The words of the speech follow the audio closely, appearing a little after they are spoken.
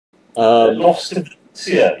Lost in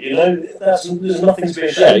Valencia, you know, there's nothing to be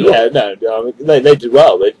ashamed of. Yeah, no, they did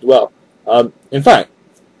well. They did well. In fact,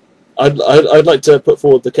 I'd like to put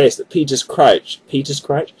forward the case that Peter Crouch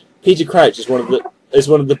is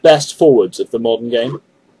one of the best forwards of the modern game.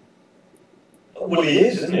 Well, he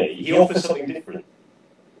is, isn't he? He offers something different,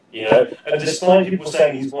 you know. And despite people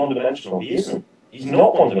saying he's one-dimensional, he isn't. He's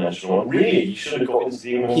not one-dimensional. And really, he should have got into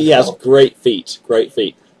the England. He has great feet.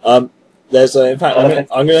 There's in fact,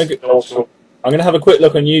 I'm going to have a quick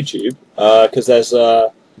look on YouTube because there's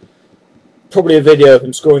probably a video of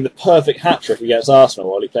him scoring the perfect hat trick against Arsenal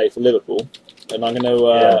while he played for Liverpool, and I'm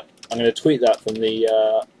going to tweet that from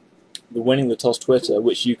the Winning the Toss Twitter,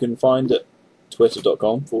 which you can find at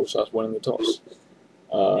twitter.com/Winning the Toss.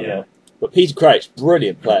 But Peter Crouch,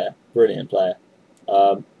 brilliant player.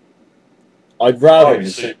 I'd rather.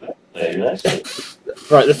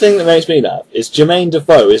 Right, the thing that makes me laugh is Jermaine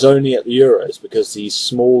Defoe is only at the Euros because he's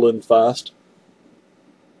small and fast.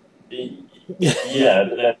 Yeah,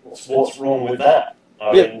 but what's wrong with that?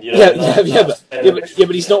 But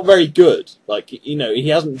he's not very good. Like, you know, he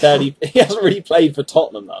hasn't really played for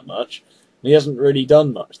Tottenham that much. He hasn't really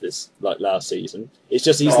done much this last season. It's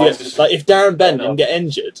just if Darren Bent didn't get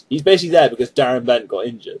injured, he's basically there because Darren Bent got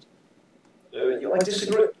injured. I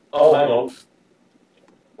disagree. Oh, hang on.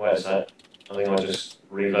 Wait a sec. I think I just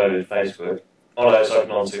reloaded Facebook. Oh no, it's open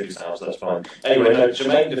on Tuesday's house, that's fine. Anyway, no,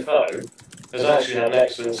 Jermaine Defoe has actually had an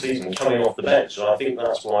excellent season coming off the bench, and I think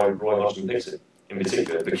that's why Roy Hodgson picked him in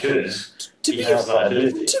particular, because he has that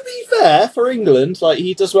ability. To be fair, for England, like,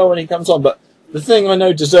 he does well when he comes on, but the thing I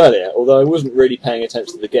noticed earlier, although I wasn't really paying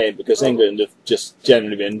attention to the game because England have just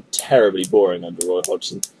generally been terribly boring under Roy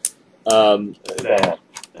Hodgson. I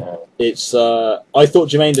thought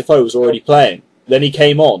Jermaine Defoe was already playing. Then he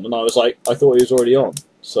came on, and I thought he was already on.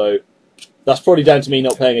 So that's probably down to me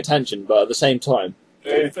not paying attention, but at the same time...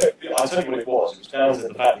 I'll tell you what it was. It was down to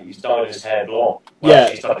the fact that he's dyed his hair blonde.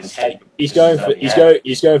 He's dyed his head. He's going for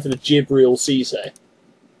the Jibril Cisse.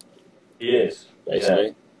 He is.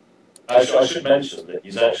 Basically. Yeah. I should mention that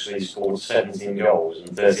he's actually scored 17 goals in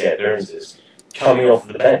 38 appearances coming off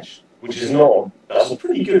the bench, which is that's a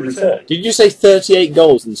pretty good return. Did you say 38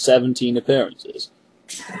 goals in 17 appearances?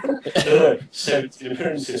 No, 17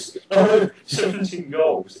 appearances. No, 17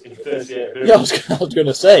 goals in 38 appearances. Yeah, I was going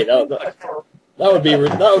to say that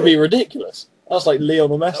would be ridiculous. That's like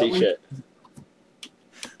Lionel Messi shit.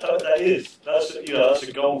 That is. That's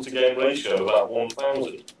a goal to game ratio of about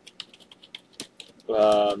 1,000.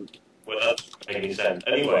 Well, that doesn't make any sense.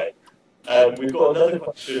 Anyway, we've got another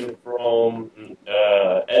question from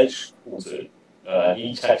Edge Quarter.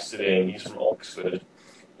 He texted in. He's from Oxford.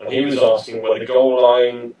 And he was asking whether goal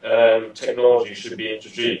line technology should be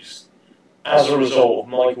introduced as a result of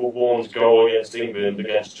Michael Vaughan's goal against England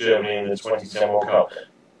against Germany in the 2010 World Cup.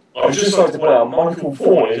 I would just like to point out, Michael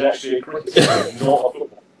Vaughan is actually a cricketer, not a footballer.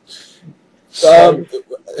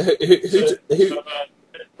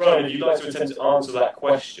 Brian, if you'd like to attempt to answer that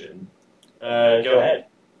question, go ahead.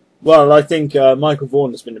 Well, I think Michael Vaughan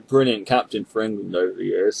has been a brilliant captain for England over the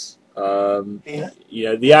years. You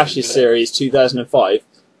know, the Ashes series 2005.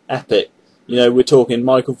 Epic. You know, we're talking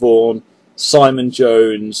Michael Vaughan, Simon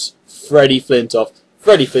Jones, Freddie Flintoff.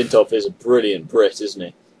 Freddie Flintoff is a brilliant Brit, isn't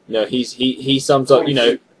he? You know, he sums up. You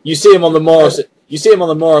know, you see him on the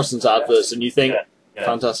Morrison's adverts, and you think,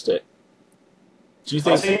 fantastic. Do you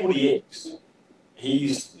think? I think what he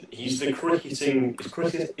is, he's the cricketing.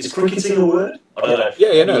 Is cricketing a word? I don't know.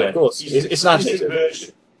 Yeah, no, of course. It's an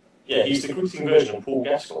adjective. Yeah, he's the cricketing version of Paul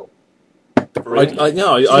Gascoigne. I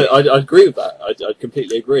agree with that. I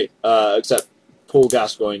completely agree. Except Paul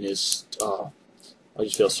Gascoigne is. I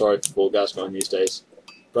just feel sorry for Paul Gascoigne these days.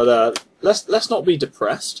 But let's not be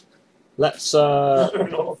depressed. Let's you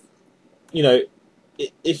know,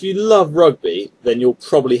 if you love rugby, then you'll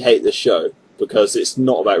probably hate this show because it's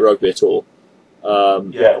not about rugby at all.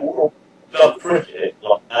 Love cricket,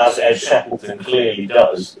 as Ed Shackleton clearly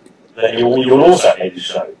does. Then you'll also hate the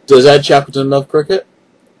show. Does Ed Shackleton love cricket?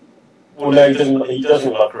 Well, no, he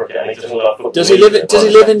doesn't love cricket, and he doesn't love football. Does he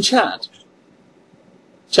live in Chad?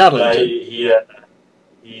 Chadlington? He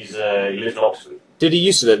lives in Oxford. Did he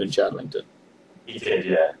used to live in Chadlington? He did,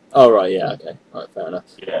 yeah. Oh, right, yeah, okay. Right, fair enough.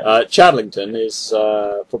 Yeah. Chadlington is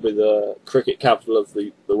probably the cricket capital of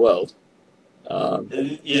the world. Well,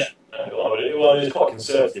 it's quite a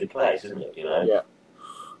conservative place, isn't it, you know? Yeah.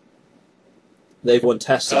 They've won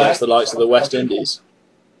tests against the likes of the West Indies.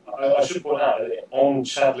 I should point out that on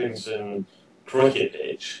Chadlington cricket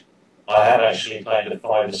pitch, I have actually played a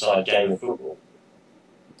five-a-side game of football.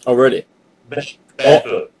 Oh, really?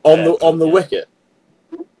 Barefoot. On the wicket?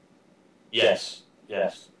 Yes.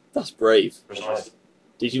 That's brave. Precisely.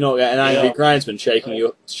 Did you not get an angry groundsman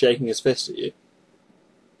shaking his fist at you?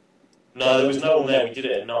 No, there was no one there. We did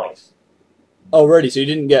it at night. Oh, really? So you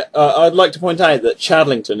didn't get... I'd like to point out that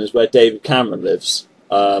Chadlington is where David Cameron lives.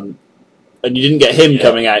 And you didn't get him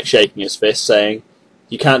coming out shaking his fist saying,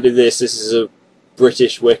 you can't do this, this is a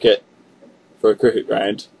British wicket for a cricket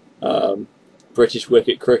ground. British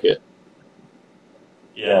wicket cricket.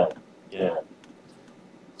 Yeah.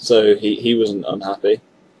 So he wasn't unhappy.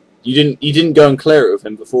 You didn't go and clear it with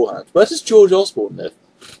him beforehand. Where does George Osborne live?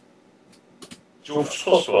 George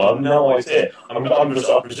Osborne, I have no idea.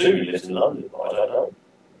 I presume he lives in London, but I don't know.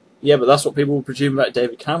 Yeah, but that's what people will presume about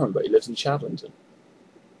David Cameron, but he lives in Chadlington.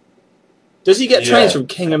 Does he get trains from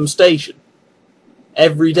Kingham Station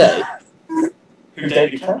every day? Who,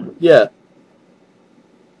 David Cameron? Yeah.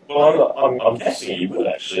 Well, I'm guessing he would,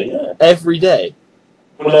 actually, yeah. Every day?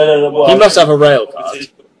 Well, no. Well, he must have a rail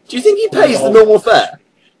card. Do you think he pays the normal fare?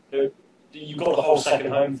 You've got the whole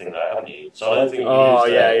second home thing there, haven't you? So I don't think he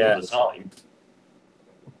lives there all the time.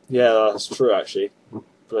 Yeah, that's true, actually.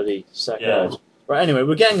 Bloody second home. Right, anyway,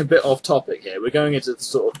 we're getting a bit off topic here. We're going into the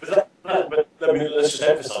sort of... But let's just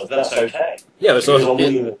emphasise, that's okay. Yeah, it's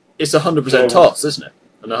 100% toss, isn't it?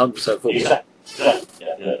 And 100% football. Exactly.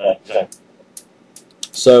 Yeah, exactly.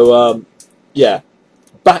 So, yeah.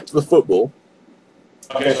 Back to the football.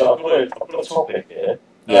 Okay, so I've got a topic here.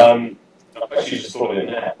 I've actually just thought of it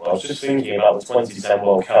now. I was just thinking about the 2010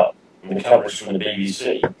 World Cup and the coverage from the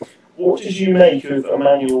BBC. What did you make of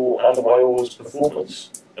Emmanuel Adebayor's performance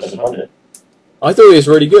as a pundit? I thought he was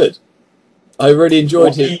really good. I really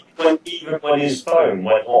enjoyed his... Even when his phone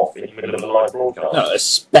went off in the middle of a live broadcast? No,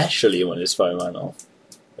 especially when his phone went off.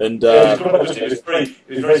 And it was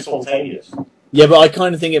very spontaneous. Yeah, but I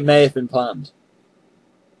kind of think it may have been planned.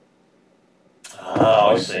 Ah,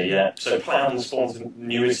 I see, yeah. So planned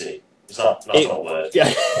spontaneity. That's not a word.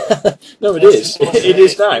 Yeah. No, it is. It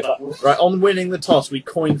is now. Right, on winning the toss, we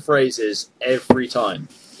coin phrases every time.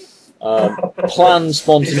 Planned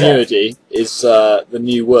spontaneity is the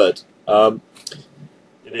new word.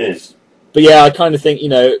 It is. But yeah, I kind of think,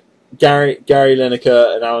 Gary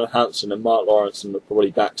Lineker and Alan Hansen and Mark Lawrence are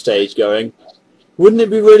probably backstage going, wouldn't it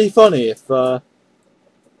be really funny if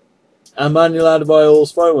Emmanuel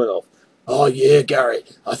Adebayor's phone went off? Oh yeah, Gary,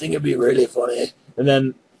 I think it'd be really funny. And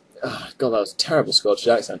then, God, that was a terrible Scottish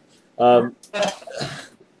accent. But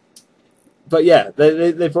yeah,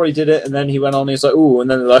 they probably did it, and then he went on. And he's like, "Ooh," and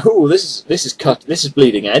then they're like, "Ooh, this is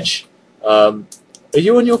bleeding edge." Are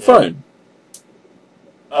you on your phone?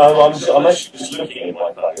 I'm actually just looking at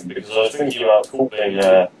my phone because I was thinking about calling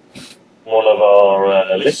one of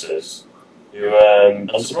our listeners who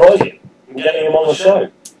unsurprising and getting him on the show.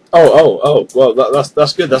 Oh! Well,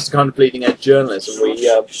 that's good. That's the kind of bleeding edge journalism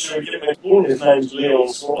Should we give him a call? His name's Leon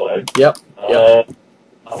Swallow. Yep. I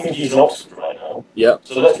think he's in Oxford right now. Yep.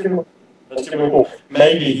 So let's give him a call.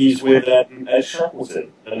 Maybe he's with Ed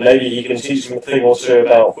Shackleton, and maybe he can teach him a thing or two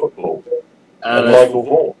about football. And Michael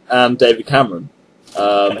Vaughan. And David Cameron.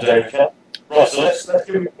 And David Cameron. Right, so let's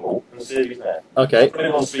give him a call and see if he's there. Okay. Put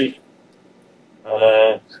him on speaker.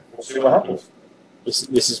 And we'll see what happens.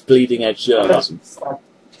 This is bleeding edge journalism. It's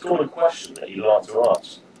got a question that you'd like to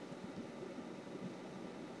ask.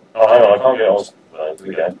 Oh, hang on, I can't get on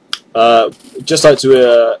again. Just like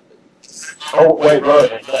to... Oh, wait,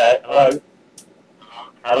 right, hello?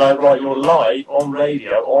 Hello, right, you're live, on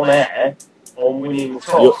radio, on air, on Winning the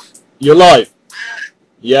Toss. You're live?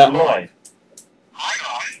 Yeah. You're live.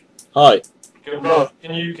 Hi. Good, right.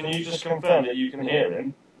 Can you just confirm that you can hear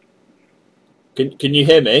him? Can you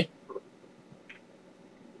hear me?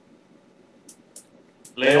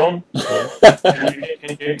 Leon?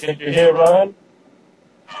 Can you hear Ryan?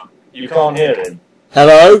 You can't hear him.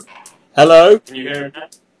 Hello? Hello? Can you hear him now?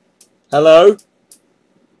 Hello?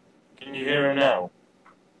 Can you hear him now?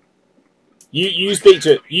 You speak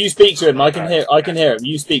to him. You speak to him. I can hear him.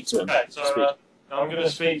 You speak to him. Okay, so I'm going to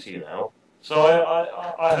speak to you now. So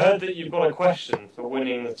I heard that you've got a question for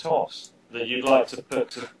winning the toss that you'd like to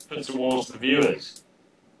put towards the viewers.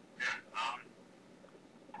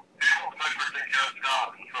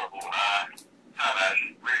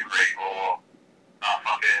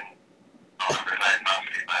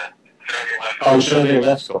 Oh, Shirley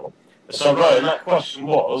Lescott. So, Rowan, that question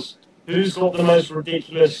was, who's got the most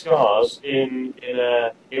ridiculous scars in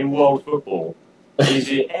world football? Is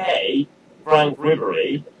it A, Frank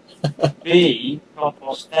Ribery, B,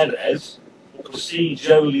 Carlos Tevez, or C,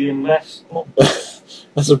 Julian Lescott?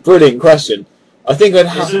 That's a brilliant question. I think I'd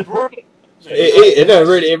have... Is it brilliant?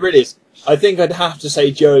 It really is. I think I'd have to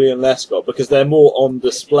say Jolie and Lescott because they're more on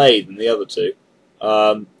display than the other two.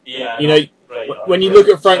 Yeah, when you look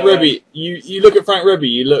at Frank Ribery, you look at Frank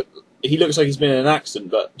Ribery, you look he looks like he's been in an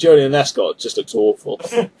accident, but Julian Lescott just looks awful.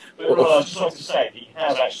 But well, I just like to say he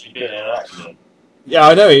has actually been in an accident. Yeah,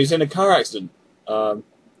 I know, he was in a car accident.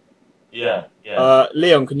 Yeah.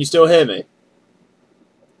 Leon, can you still hear me?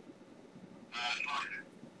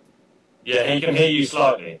 Yeah, he can hear you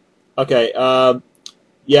slightly. Okay,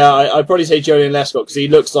 yeah, I'd probably say Julian Lescott, because he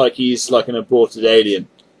looks like he's like an aborted alien.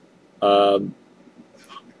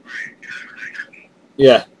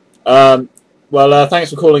 Yeah. Well,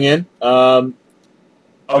 thanks for calling in. I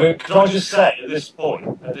mean, can I just say at this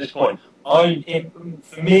point,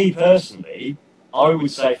 for me personally, I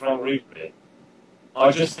would say Frank Ribery.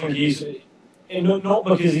 I just think he's not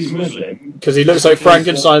because he's Muslim, because he looks like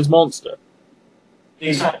Frankenstein's monster.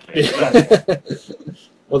 Exactly.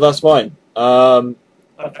 Well, that's fine. Okay.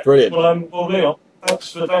 Brilliant. Well, Leon,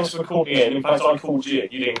 thanks for calling in. In fact, I called you.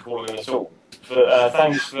 You didn't call in at all. But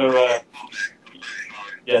thanks for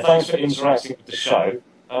interacting with the show.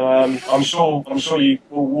 I'm sure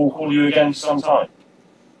we'll call you again sometime.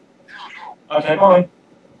 Okay, bye.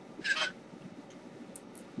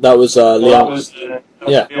 That was Leon. That was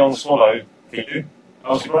Leon Swallow for you. That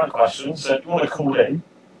was a great question. So if you want to call in,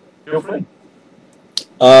 feel free.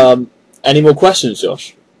 Any more questions,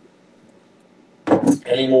 Josh?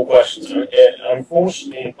 Any more questions?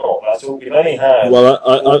 Unfortunately not. That's all. We've only had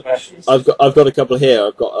questions. I've got a couple here.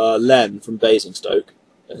 I've got Len from Basingstoke,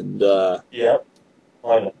 and yeah,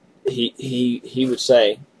 I know. He would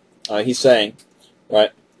say, he's saying,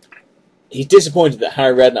 right, he's disappointed that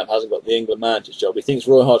Harry Redknapp hasn't got the England manager's job. He thinks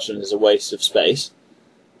Roy Hodgson is a waste of space,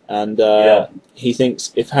 and he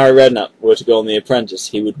thinks if Harry Redknapp were to go on The Apprentice,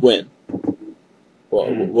 he would win.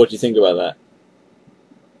 What do you think about that?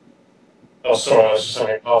 Oh, sorry, I was just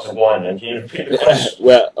having a glass of wine then. Can you repeat the question?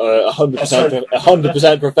 Well,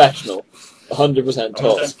 100% professional. 100%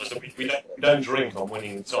 toss. We don't drink on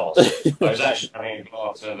winning the toss. I was actually having a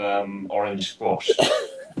glass of orange squash.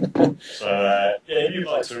 So, if you'd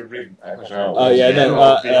like to read that question out. Oh, yeah,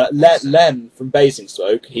 no. Len from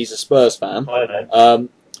Basingstoke, he's a Spurs fan. I know.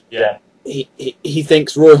 Yeah. He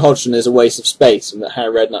thinks Roy Hodgson is a waste of space and that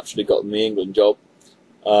Harry Redknapp should have gotten the England job.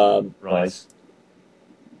 Right.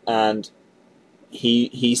 And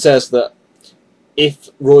he says that if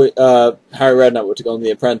Harry Redknapp were to go on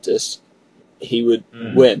The Apprentice, he would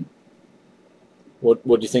win. What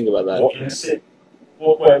do you think about that?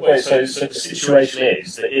 Wait, so the situation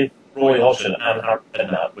is that if Roy Hodgson and Harry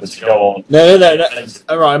Redknapp were to go on... No.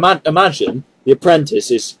 All right, imagine The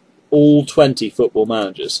Apprentice is all 20 football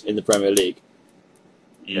managers in the Premier League.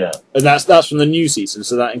 Yeah. And that's from the new season,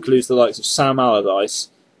 so that includes the likes of Sam Allardyce,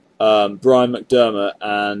 Brian McDermott,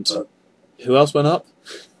 and who else went up?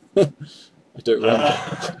 I don't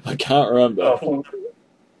remember. I can't remember.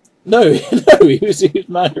 No, he was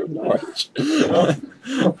manager of Norwich.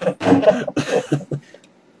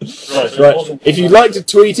 Right. If you'd like to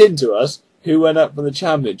tweet into us who went up from the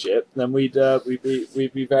Championship, then we'd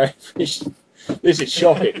be very appreciative. This is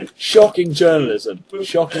shocking. Shocking journalism.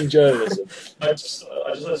 Shocking journalism. I just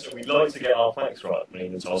listen, we'd like to get our facts right,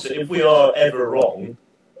 so if we are ever wrong,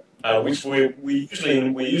 which we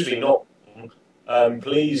usually not,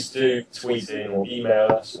 please do tweet in or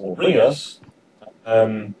email us or ring us.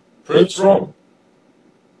 Prove us wrong.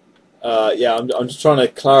 Yeah, I'm just trying to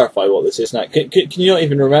clarify what this is now. Can you not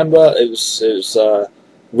even remember? It was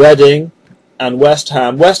Reading and West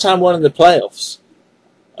Ham. West Ham won in the playoffs.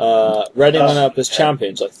 Reading went up as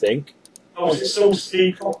champions, I think. Oh, is it still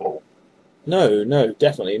Steve Coppell? No,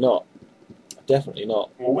 definitely not. Definitely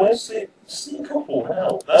not. Well, where's Steve Coppell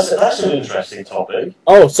now? That's an interesting topic.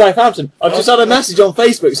 Oh, Southampton. I've just had a message on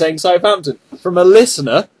Facebook saying Southampton from a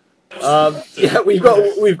listener. Yeah, we've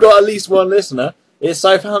got at least one listener. It's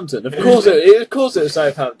Southampton. Of course it was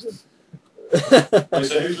Southampton. So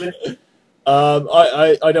who's listening?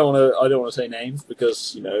 I don't want to say names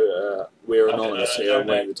because we're anonymous here on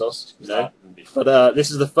Weighing the Toss. But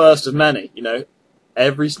this is the first of many.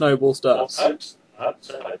 Every snowball starts. I hope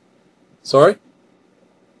so. Sorry?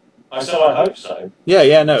 I said I hope so.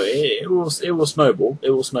 Yeah, no, it will snowball.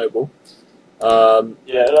 It will snowball. Yeah,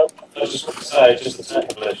 I just want to say, just a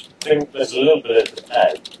technical issue. I think there's a little bit of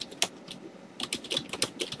delay.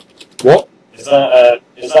 What? Is that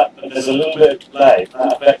there's a little bit of delay? Is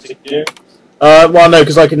that affecting you? Well, no,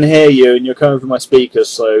 because I can hear you and you're coming from my speakers,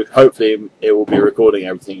 so hopefully it will be recording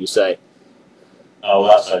everything you say. Oh,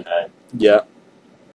 well, that's okay. Yeah.